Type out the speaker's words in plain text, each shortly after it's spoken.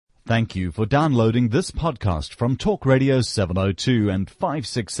Thank you for downloading this podcast from Talk Radio 702 and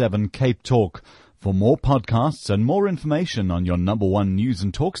 567 Cape Talk. For more podcasts and more information on your number one news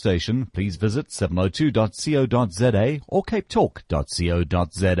and talk station, please visit 702.co.za or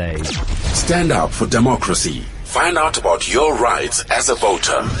capetalk.co.za. Stand up for democracy. Find out about your rights as a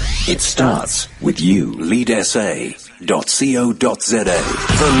voter. It starts with you. LeadSA.co.za.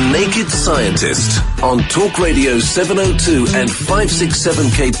 The Naked Scientist on Talk Radio 702 and 567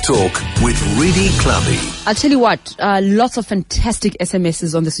 Cape Talk with Redi Tlhabi. I'll tell you what, lots of fantastic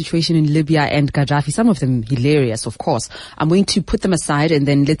SMSs on the situation in Libya and Gaddafi. Some of them hilarious, of course. I'm going to put them aside and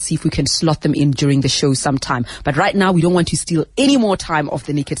then let's see if we can slot them in during the show sometime. But right now, we don't want to steal any more time of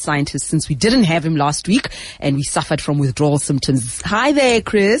the Naked Scientist since we didn't have him last week and we suffered from withdrawal symptoms. Hi there,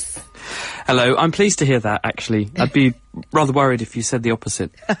 Chris. Hello, I'm pleased to hear that, actually. I'd be rather worried if you said the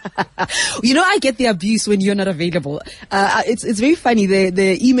opposite. You know, I get the abuse when you're not available. It's very funny.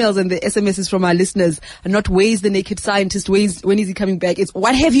 The emails and the SMSs from our listeners are not, where's the Naked Scientist? When is he coming back? It's,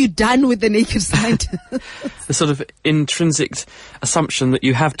 what have you done with the Naked Scientist? The sort of intrinsic assumption that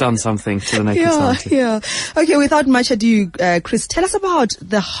you have done something to the Naked Scientist. Yeah. Okay, without much ado, Chris, tell us about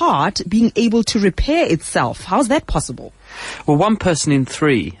the heart being able to repair itself. How's that possible? Well, 1 person in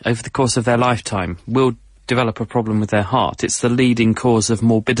 3 over the course of their lifetime will develop a problem with their heart. It's the leading cause of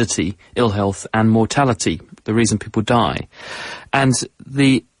morbidity, ill health and mortality, the reason people die. And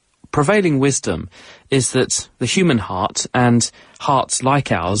the prevailing wisdom is that the human heart and hearts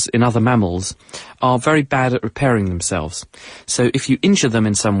like ours in other mammals are very bad at repairing themselves. So if you injure them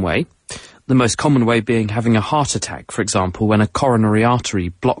in some way, the most common way being having a heart attack, for example, when a coronary artery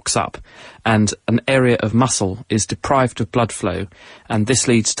blocks up and an area of muscle is deprived of blood flow, and this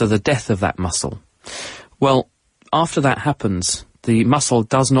leads to the death of that muscle. Well, after that happens, the muscle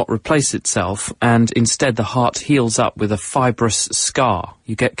does not replace itself, and instead the heart heals up with a fibrous scar.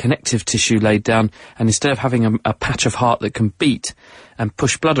 You get connective tissue laid down, and instead of having a patch of heart that can beat and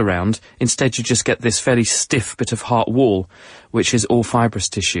push blood around, instead you just get this fairly stiff bit of heart wall, which is all fibrous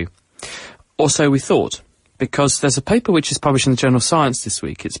tissue. Or so we thought, because there's a paper which is published in the journal Science this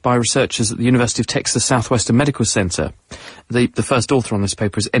week. It's by researchers at the University of Texas Southwestern Medical Center. The first author on this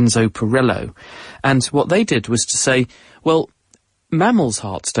paper is Enzo Perello. And what they did was to say, well, mammals'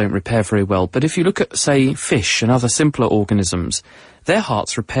 hearts don't repair very well, but if you look at, say, fish and other simpler organisms, their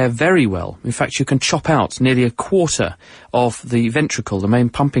hearts repair very well. In fact, you can chop out nearly a quarter of the ventricle, the main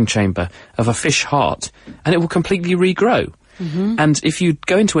pumping chamber of a fish heart, and it will completely regrow. Mm-hmm. And if you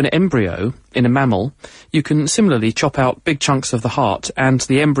go into an embryo in a mammal, you can similarly chop out big chunks of the heart, and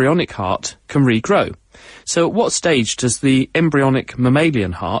the embryonic heart can regrow. So at what stage does the embryonic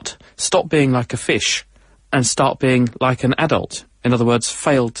mammalian heart stop being like a fish and start being like an adult? In other words,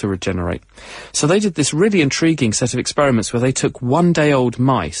 fail to regenerate. So they did this really intriguing set of experiments where they took 1-day-old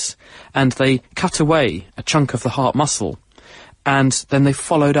mice and they cut away a chunk of the heart muscle, and then they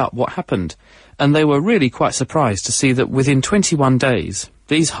followed up what happened. And they were really quite surprised to see that within 21 days,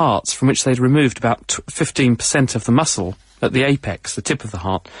 these hearts, from which they'd removed about 15% of the muscle at the apex, the tip of the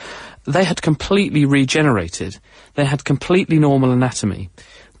heart, they had completely regenerated. They had completely normal anatomy.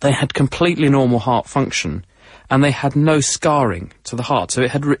 They had completely normal heart function. And they had no scarring to the heart. So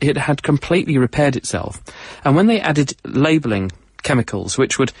it had completely repaired itself. And when they added labelling chemicals,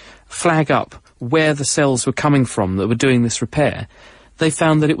 which would flag up where the cells were coming from that were doing this repair, they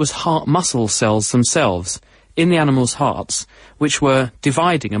found that it was heart muscle cells themselves in the animals' hearts which were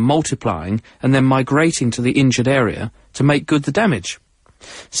dividing and multiplying and then migrating to the injured area to make good the damage.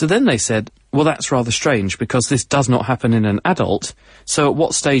 So then they said, well, that's rather strange because this does not happen in an adult, so at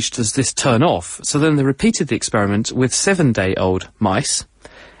what stage does this turn off? So then they repeated the experiment with 7-day-old mice,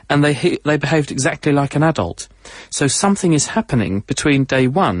 and they behaved exactly like an adult. So something is happening between day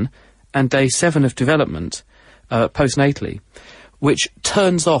 1 and day 7 of development, postnatally, which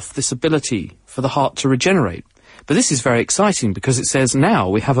turns off this ability for the heart to regenerate. But this is very exciting because it says now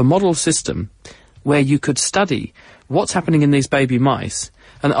we have a model system where you could study what's happening in these baby mice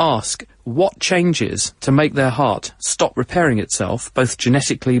and ask what changes to make their heart stop repairing itself, both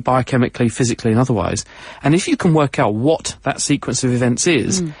genetically, biochemically, physically and otherwise. And if you can work out what that sequence of events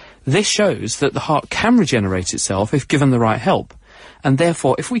is, this shows that the heart can regenerate itself if given the right help. And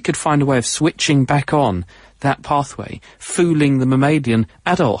therefore, if we could find a way of switching back on that pathway, fooling the mammalian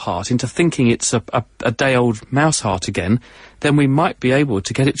adult heart into thinking it's a day-old mouse heart again, then we might be able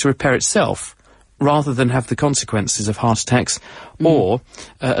to get it to repair itself rather than have the consequences of heart attacks or,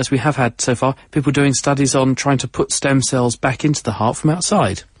 as we have had so far, people doing studies on trying to put stem cells back into the heart from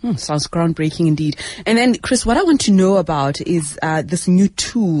outside. Sounds groundbreaking indeed. And then, Chris, what I want to know about is this new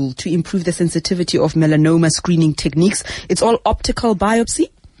tool to improve the sensitivity of melanoma screening techniques. It's all optical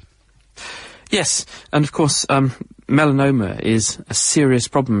biopsy? Yes, and of course, melanoma is a serious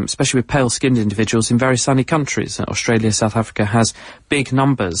problem, especially with pale-skinned individuals in very sunny countries. Australia, South Africa has big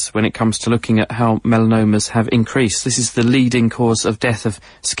numbers when it comes to looking at how melanomas have increased. This is the leading cause of death of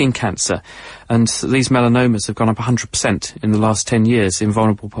skin cancer, and these melanomas have gone up 100% in the last 10 years in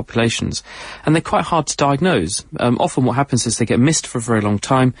vulnerable populations. And they're quite hard to diagnose. Often what happens is they get missed for a very long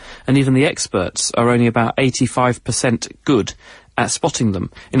time, and even the experts are only about 85% good at spotting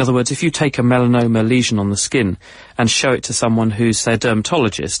them. In other words, if you take a melanoma lesion on the skin and show it to someone who's a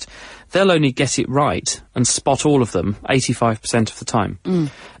dermatologist, they'll only get it right and spot all of them 85% of the time.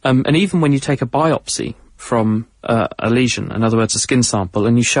 And even when you take a biopsy from a lesion, in other words, a skin sample,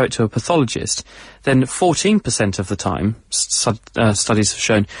 and you show it to a pathologist, then 14% of the time, studies have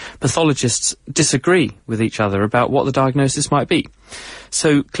shown, pathologists disagree with each other about what the diagnosis might be.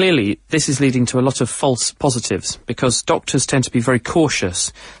 So clearly, this is leading to a lot of false positives, because doctors tend to be very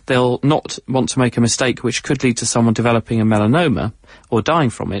cautious. They'll not want to make a mistake which could lead to someone developing a melanoma or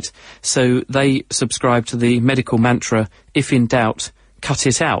dying from it, so they subscribe to the medical mantra, if in doubt, cut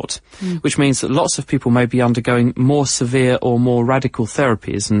it out, which means that lots of people may be undergoing more severe or more radical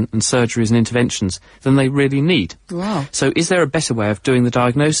therapies and surgeries and interventions than they really need. Wow. So is there a better way of doing the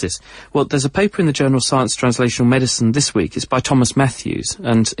diagnosis? Well, there's a paper in the journal Science Translational Medicine this week. It's by Thomas Matthews,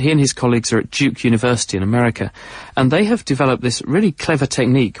 and he and his colleagues are at Duke University in America, and they have developed this really clever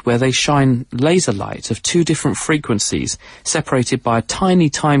technique where they shine laser light of 2 different frequencies separated by a tiny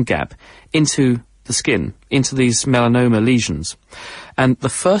time gap into the skin, into these melanoma lesions. And the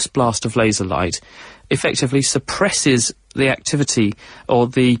first blast of laser light effectively suppresses the activity or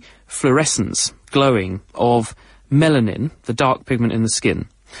the fluorescence, glowing, of melanin, the dark pigment in the skin.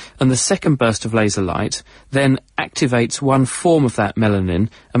 And the second burst of laser light then activates one form of that melanin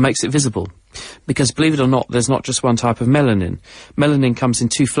and makes it visible. Because, believe it or not, there's not just one type of melanin. Melanin comes in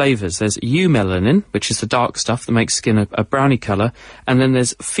 2 flavours. There's eumelanin, which is the dark stuff that makes skin a browny colour, and then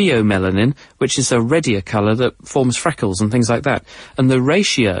there's pheomelanin, which is a reddier colour that forms freckles and things like that. And the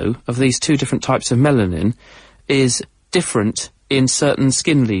ratio of these 2 different types of melanin is different in certain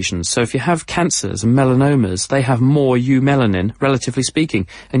skin lesions. So if you have cancers and melanomas, they have more eumelanin, relatively speaking.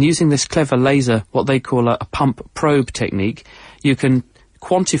 And using this clever laser, what they call a pump probe technique, you can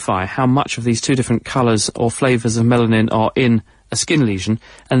quantify how much of these 2 different colours or flavours of melanin are in a skin lesion,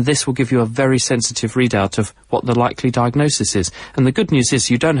 and this will give you a very sensitive readout of what the likely diagnosis is. And the good news is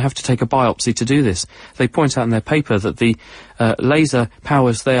you don't have to take a biopsy to do this. They point out in their paper that the laser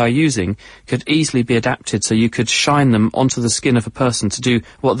powers they are using could easily be adapted, so you could shine them onto the skin of a person to do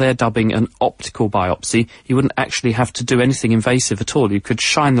what they're dubbing an optical biopsy. You wouldn't actually have to do anything invasive at all. You could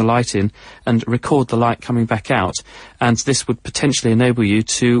shine the light in and record the light coming back out, and this would potentially enable you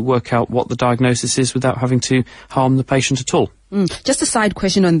to work out what the diagnosis is without having to harm the patient at all. Just a side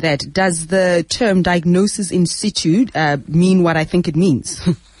question on that. Does the term diagnosis in situ mean what I think it means?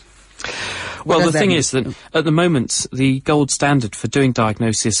 Well, the thing is that at the moment, the gold standard for doing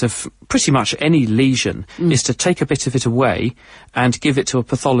diagnosis of pretty much any lesion is to take a bit of it away and give it to a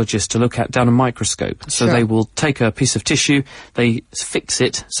pathologist to look at down a microscope. So they will take a piece of tissue, they fix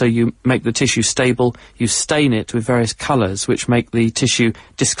it, so you make the tissue stable, you stain it with various colours which make the tissue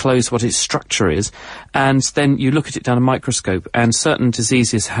disclose what its structure is, and then you look at it down a microscope, and certain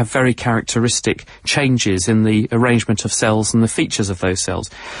diseases have very characteristic changes in the arrangement of cells and the features of those cells.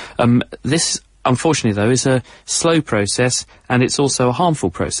 This, unfortunately, though, is a slow process, and it's also a harmful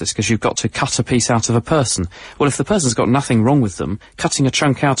process, because you've got to cut a piece out of a person. Well, if the person's got nothing wrong with them, cutting a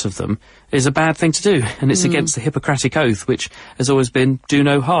chunk out of them is a bad thing to do, and it's against the Hippocratic Oath, which has always been do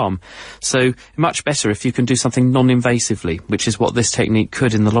no harm. So much better if you can do something non-invasively, which is what this technique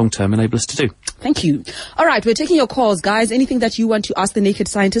could in the long term enable us to do. Thank you. All right, we're taking your calls, guys. Anything that you want to ask the Naked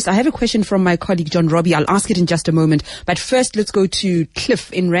Scientist? I have a question from my colleague John Robbie. I'll ask it in just a moment. But first, let's go to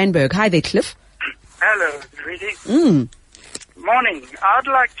Cliff in Randburg. Hi there, Cliff. Hello, Rudy. Morning. I'd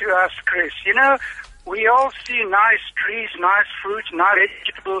like to ask Chris, we all see nice trees, nice fruits, nice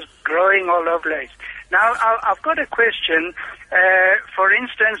vegetables growing all over the place. Now, I've got a question. For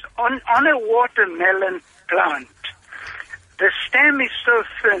instance, on a watermelon plant, the stem is so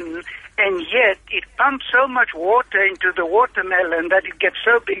thin, and yet it pumps so much water into the watermelon that it gets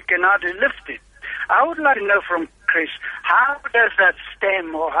so big and hardly lift it. I would like to know from Chris, how does that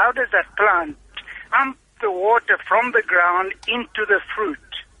stem or how does that plant pump the water from the ground into the fruit?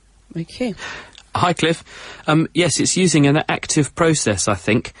 Okay. Hi, Cliff. Yes, it's using an active process, I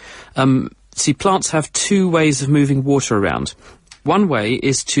think. See, plants have 2 ways of moving water around. One way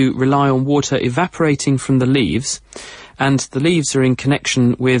is to rely on water evaporating from the leaves and the leaves are in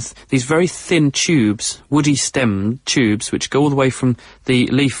connection with these very thin tubes, woody stemmed tubes, which go all the way from the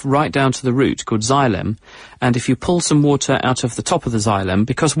leaf right down to the root, called xylem. And if you pull some water out of the top of the xylem,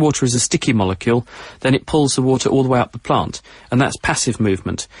 because water is a sticky molecule, then it pulls the water all the way up the plant, and that's passive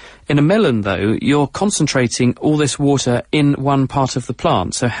movement. In a melon, though, you're concentrating all this water in one part of the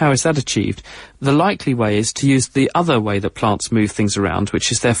plant. So how is that achieved? The likely way is to use the other way that plants move things around,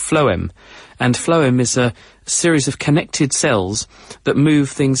 which is their phloem. And phloem is a series of connected cells that move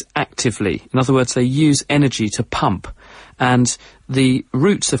things actively. In other words, they use energy to pump. And the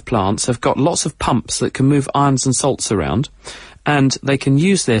roots of plants have got lots of pumps that can move ions and salts around, and they can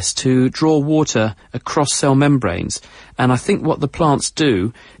use this to draw water across cell membranes. And I think what the plants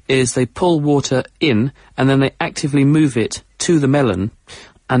do is they pull water in, and then they actively move it to the melon,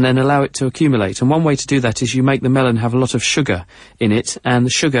 and then allow it to accumulate. And one way to do that is you make the melon have a lot of sugar in it, and the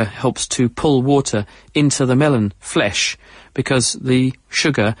sugar helps to pull water into the melon flesh, because the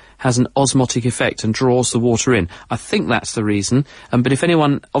sugar has an osmotic effect and draws the water in. I think that's the reason, but if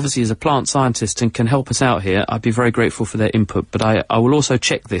anyone obviously is a plant scientist and can help us out here, I'd be very grateful for their input. But I will also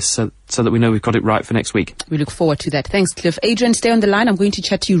check this so that we know we've got it right for next week. We look forward to that. Thanks, Cliff. Adrian, stay on the line. I'm going to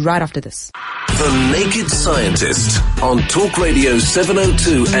chat to you right after this. The Naked Scientist on Talk Radio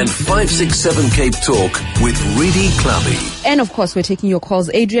 702 and 567 Cape Talk with Reedy Clubby. And of course, we're taking your calls.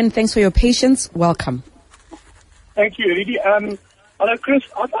 Adrian, thanks for your patience. Welcome. Thank you, Reedy. Hello, Chris.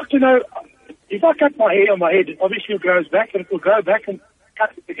 I'd like to know, if I cut my hair on my head, it obviously grows back, and it will grow back and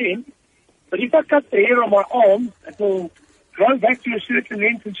cut it again. But if I cut the hair on my arm, it will grow back to a certain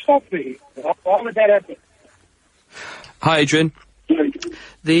length and stop there. Why would that happen? Hi, Adrian.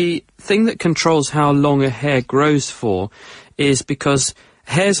 The thing that controls how long a hair grows for is because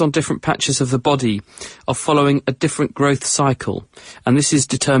hairs on different patches of the body are following a different growth cycle, and this is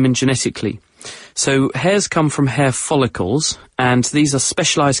determined genetically. So hairs come from hair follicles, and these are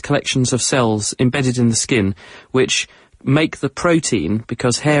specialized collections of cells embedded in the skin which make the protein,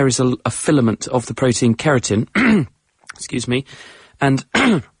 because hair is a filament of the protein keratin. Excuse me. And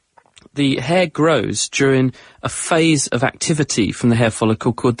the hair grows during a phase of activity from the hair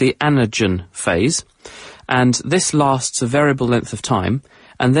follicle called the anagen phase, and this lasts a variable length of time.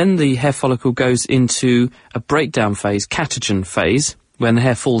 And then the hair follicle goes into a breakdown phase, catagen phase, when the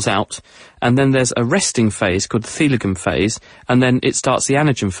hair falls out, and then there's a resting phase called the telogen phase, and then it starts the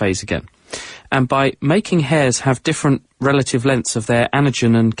anagen phase again. And by making hairs have different relative lengths of their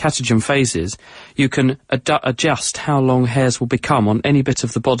anagen and catagen phases, you can adjust how long hairs will become on any bit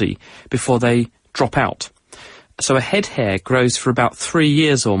of the body before they drop out. So a head hair grows for about 3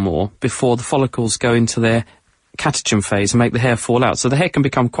 years or more before the follicles go into their catagen phase and make the hair fall out. So the hair can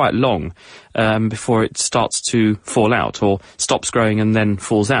become quite long before it starts to fall out or stops growing and then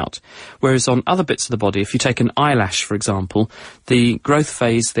falls out. Whereas on other bits of the body, if you take an eyelash, for example, the growth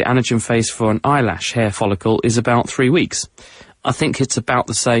phase, the anagen phase for an eyelash hair follicle is about 3 weeks. I think it's about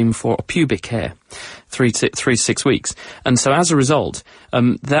the same for a pubic hair, 3 to 6 weeks. And so as a result,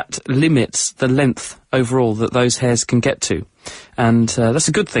 that limits the length overall that those hairs can get to. And that's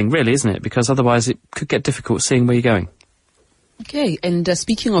a good thing, really, isn't it? Because otherwise it could get difficult seeing where you're going. Okay, and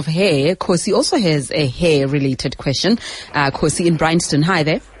speaking of hair, Kosi also has a hair-related question. Kosi in Bryanston, hi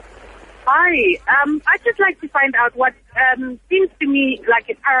there. Hi, I'd just like to find out what seems to me like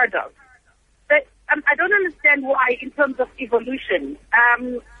a paradox. But I don't understand why, in terms of evolution,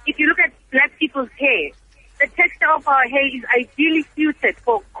 if you look at black people's hair, the texture of our hair is ideally suited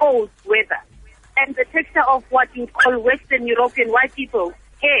for cold weather. And the texture of what you call Western European white people's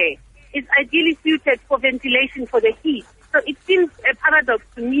hair is ideally suited for ventilation for the heat. So it seems a paradox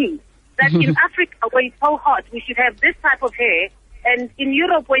to me that in Africa, where it's so hot, we should have this type of hair, and in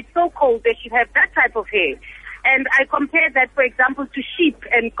Europe, where it's so cold, they should have that type of hair. And I compare that, for example, to sheep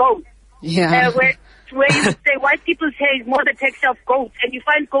and goats. Yeah. Where you say white people's hair is more the texture of goats, and you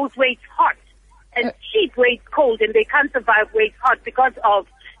find goats where it's hot, and sheep where it's cold, and they can't survive where it's hot because of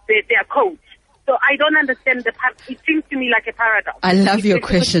their coat. So I don't understand it seems to me like a paradox. I love your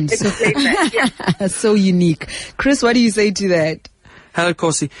question. So unique. Chris, what do you say to that? Hello,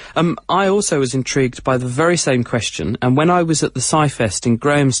 Corsi. I also was intrigued by the very same question, and when I was at the SciFest in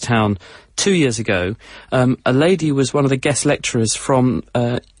Grahamstown 2 years ago, a lady was one of the guest lecturers from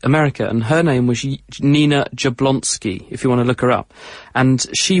America, and her name was Nina Jablonski, if you want to look her up. And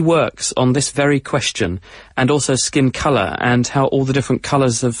she works on this very question, and also skin colour, and how all the different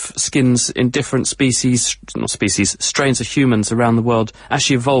colours of skins in different strains of humans around the world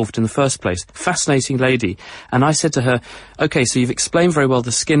actually evolved in the first place. Fascinating lady. And I said to her, okay, so you've explained very well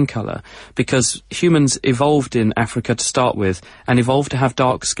the skin colour, because humans evolved in Africa to start with, and evolved to have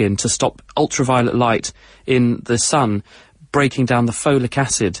dark skin to stop ultraviolet light in the sun breaking down the folic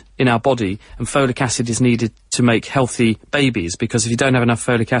acid in our body, and folic acid is needed to make healthy babies, because if you don't have enough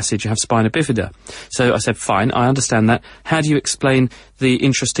folic acid, you have spina bifida. So I said, fine, I understand that. How do you explain the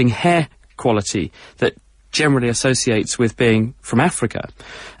interesting hair quality that generally associates with being from Africa?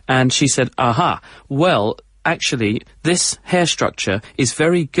 And she said, well, actually, this hair structure is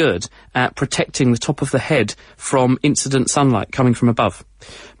very good at protecting the top of the head from incident sunlight coming from above.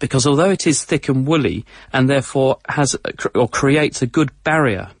 Because although it is thick and woolly, and therefore has or creates a good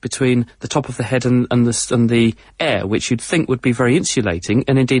barrier between the top of the head and the air, which you'd think would be very insulating,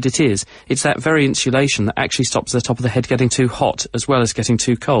 and indeed it is. It's that very insulation that actually stops the top of the head getting too hot as well as getting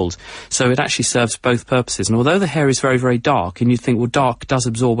too cold. So it actually serves both purposes. And although the hair is very, very dark, and you'd think, well, dark does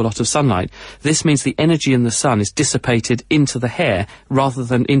absorb a lot of sunlight, this means the energy in the sun is dissipated into the hair rather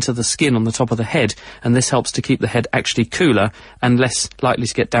than into the skin on the top of the head, and this helps to keep the head actually cooler and less likely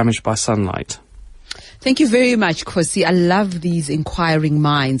to get damaged by sunlight. Thank you very much, Kosi. I love these inquiring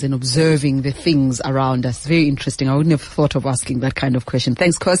minds and observing the things around us. Very interesting. I wouldn't have thought of asking that kind of question.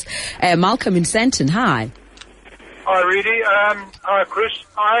 Thanks, Kos. Malcolm in Sandton, hi. Hi, Rudy. Hi, Chris.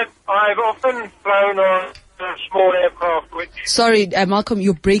 I've often flown on a small aircraft which... Sorry, Malcolm,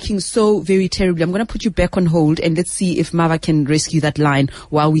 you're breaking so very terribly. I'm going to put you back on hold, and let's see if Mava can rescue that line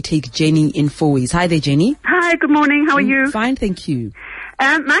while we take Jenny in 4 ways. Hi there, Jenny. Hi, good morning. How are you? Fine, thank you.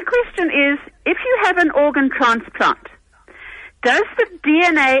 My question is, if you have an organ transplant, does the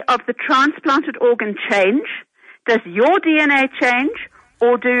DNA of the transplanted organ change? Does your DNA change,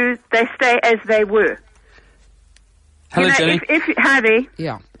 or do they stay as they were? Hello, Jenny. Hi there.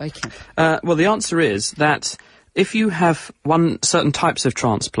 Yeah, okay. Well, the answer is that if you have certain types of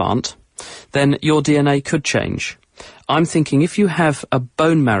transplant, then your DNA could change. I'm thinking if you have a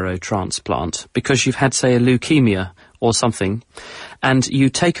bone marrow transplant, because you've had, say, a leukemia or something, and you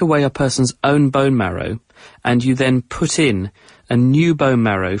take away a person's own bone marrow, and you then put in a new bone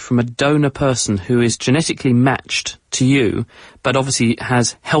marrow from a donor person who is genetically matched to you, but obviously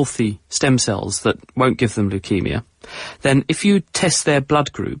has healthy stem cells that won't give them leukemia, then if you test their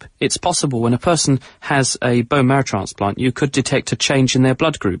blood group, it's possible when a person has a bone marrow transplant, you could detect a change in their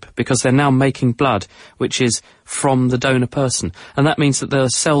blood group, because they're now making blood which is from the donor person. And that means that there are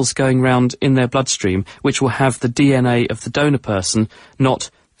cells going round in their bloodstream which will have the DNA of the donor person, not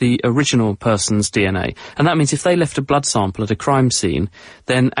the original person's DNA. And that means if they left a blood sample at a crime scene,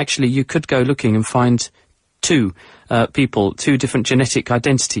 then actually you could go looking and find two different genetic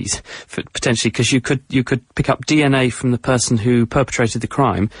identities, potentially, because you could pick up DNA from the person who perpetrated the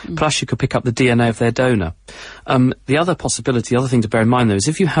crime, plus you could pick up the DNA of their donor. The other thing to bear in mind, though, is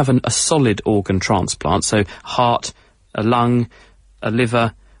if you have a solid organ transplant, so heart, a lung, a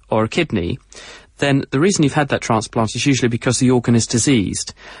liver, or a kidney, then the reason you've had that transplant is usually because the organ is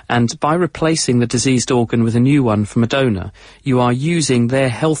diseased. And by replacing the diseased organ with a new one from a donor, you are using their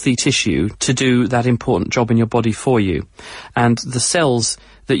healthy tissue to do that important job in your body for you. And the cells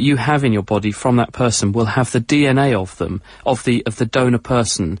that you have in your body from that person will have the DNA of them, of the donor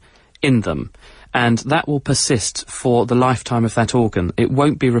person in them. And that will persist for the lifetime of that organ. It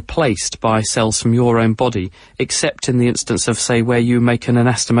won't be replaced by cells from your own body, except in the instance of, say, where you make an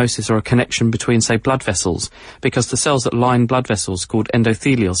anastomosis or a connection between, say, blood vessels, because the cells that line blood vessels, called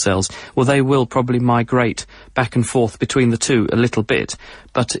endothelial cells, well, they will probably migrate back and forth between the two a little bit.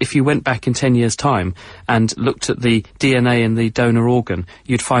 But if you went back in 10 years' time and looked at the DNA in the donor organ,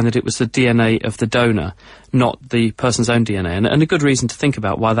 you'd find that it was the DNA of the donor, not the person's own DNA. And a good reason to think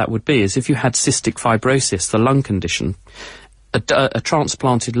about why that would be is if you had cystic fibrosis, the lung condition, a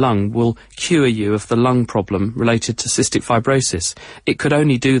transplanted lung will cure you of the lung problem related to cystic fibrosis. It could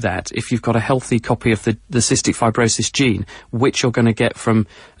only do that if you've got a healthy copy of the cystic fibrosis gene, which you're going to get from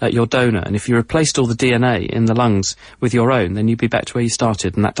your donor. And if you replaced all the DNA in the lungs with your own, then you'd be back to where you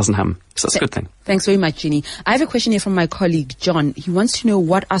started, and that doesn't happen. So that's a good thing. Thanks very much, Ginny. I have a question here from my colleague, John. He wants to know,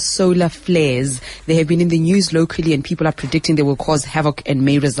 what are solar flares? They have been in the news locally, and people are predicting they will cause havoc and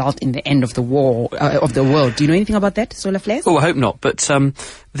may result in the end of the world. Do you know anything about that, solar flares? Oh, I hope not. But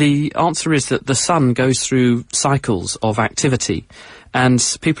the answer is that the sun goes through cycles of activity. And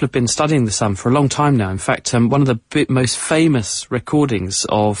people have been studying the sun for a long time now. In fact, one of the most famous recordings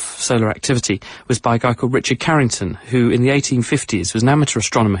of solar activity was by a guy called Richard Carrington, who in the 1850s was an amateur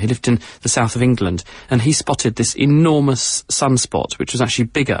astronomer. He lived in the south of England, and he spotted this enormous sunspot, which was actually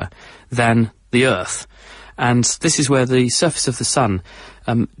bigger than the Earth. And this is where the surface of the sun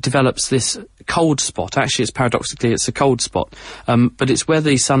develops this cold spot. Actually, it's a cold spot. But it's where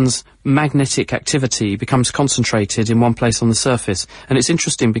the sun's magnetic activity becomes concentrated in one place on the surface. And it's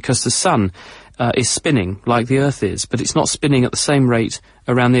interesting because the sun is spinning like the Earth is, but it's not spinning at the same rate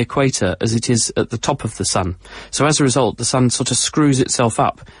around the equator as it is at the top of the sun. So as a result, the sun sort of screws itself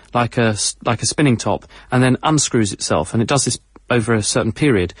up like a spinning top and then unscrews itself. And it does this over a certain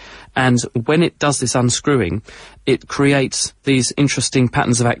period. And when it does this unscrewing, it creates these interesting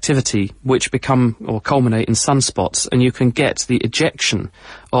patterns of activity which become or culminate in sunspots, and you can get the ejection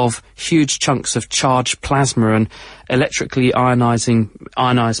of huge chunks of charged plasma and electrically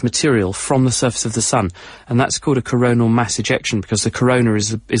ionized material from the surface of the sun. And that's called a coronal mass ejection, because the corona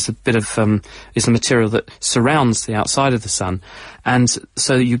is a bit of is the material that surrounds the outside of the sun. And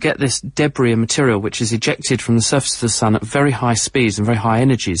so you get this debris and material which is ejected from the surface of the sun at very high speeds and very high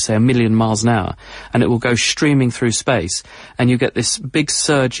energies, say 1,000,000 miles an hour, and it will go streaming through space, and you get this big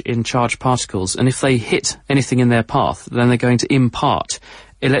surge in charged particles, and if they hit anything in their path, then they're going to impart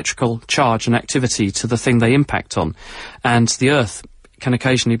electrical charge and activity to the thing they impact on. And the Earth can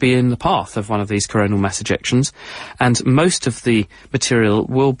occasionally be in the path of one of these coronal mass ejections, and most of the material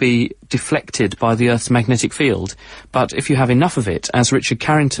will be deflected by the Earth's magnetic field. But if you have enough of it, as Richard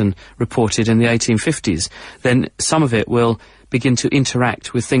Carrington reported in the 1850s, then some of it will begin to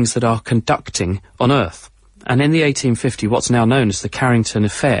interact with things that are conducting on Earth. And in the 1850, what's now known as the Carrington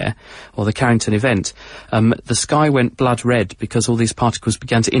Affair, or the Carrington Event, the sky went blood red because all these particles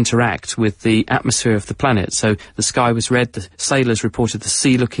began to interact with the atmosphere of the planet. So the sky was red, the sailors reported the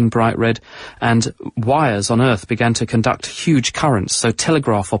sea looking bright red, and wires on Earth began to conduct huge currents. So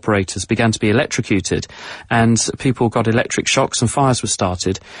telegraph operators began to be electrocuted, and people got electric shocks and fires were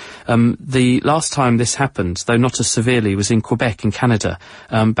started. The last time this happened, though not as severely, was in Quebec in Canada,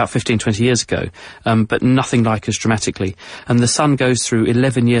 about 15-20 years ago, but nothing like as dramatically. And the sun goes through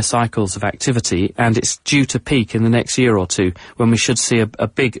 11-year cycles of activity, and it's due to peak in the next year or two, when we should see a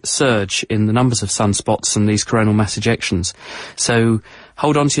big surge in the numbers of sunspots and these coronal mass ejections. So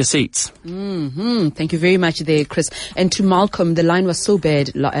hold on to your seats. Thank you very much there, Chris. And to Malcolm, the line was so bad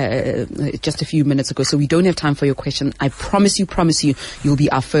just a few minutes ago, so we don't have time for your question. I promise you, you'll be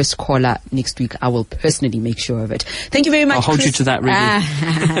our first caller next week. I will personally make sure of it. Thank you very much, I'll hold Chris. you to that,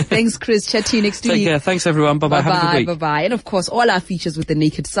 really. Thanks, Chris. Chat to you next week. Take care. Thanks, everyone. Bye-bye. Have a good week. Bye-bye. And of course, all our features with The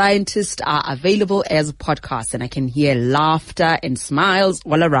Naked Scientist are available as podcasts, and I can hear laughter and smiles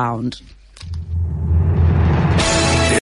all around.